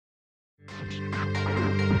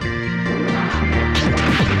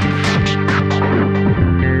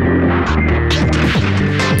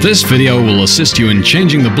This video will assist you in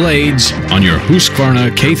changing the blades on your Hускварна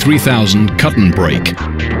Cutn-Break.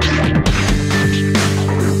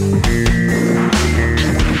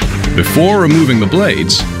 Before removing the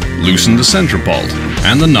blades, loosen the center bolt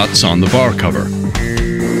and the nuts on the bar cover.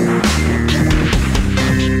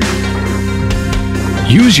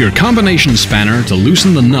 Use your combination spanner to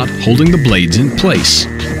loosen the nut holding the blades in place.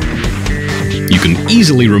 You can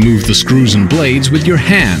easily remove the screws and blades with your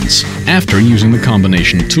hands after using the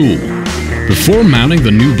combination tool. Before mounting the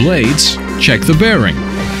new blades, check the bearing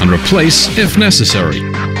and replace if necessary.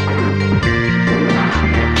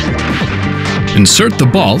 Insert the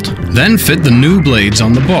bolt, then fit the new blades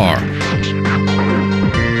on the bar.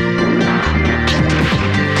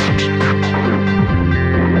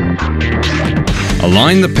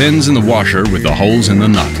 Align the pins in the washer with the holes in the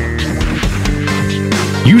nut.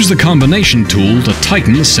 Use the combination tool to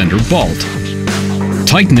tighten the center bolt.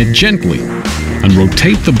 Tighten it gently and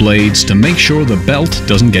rotate the blades to make sure the belt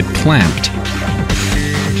doesn't get clamped.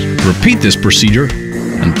 Repeat this procedure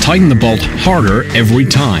and tighten the bolt harder every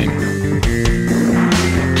time.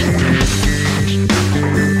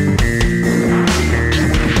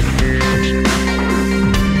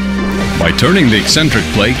 By turning the eccentric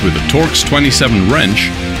plate with the Torx 27 wrench,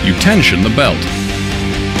 you tension the belt.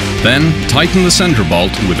 Then tighten the center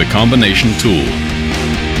bolt with the combination tool.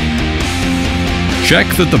 Check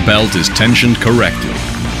that the belt is tensioned correctly.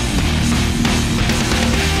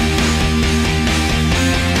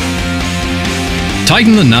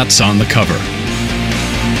 Tighten the nuts on the cover.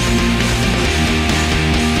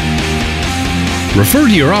 Refer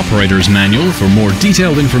to your operator's manual for more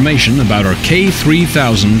detailed information about our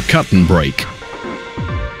K3000 Cutn-Break.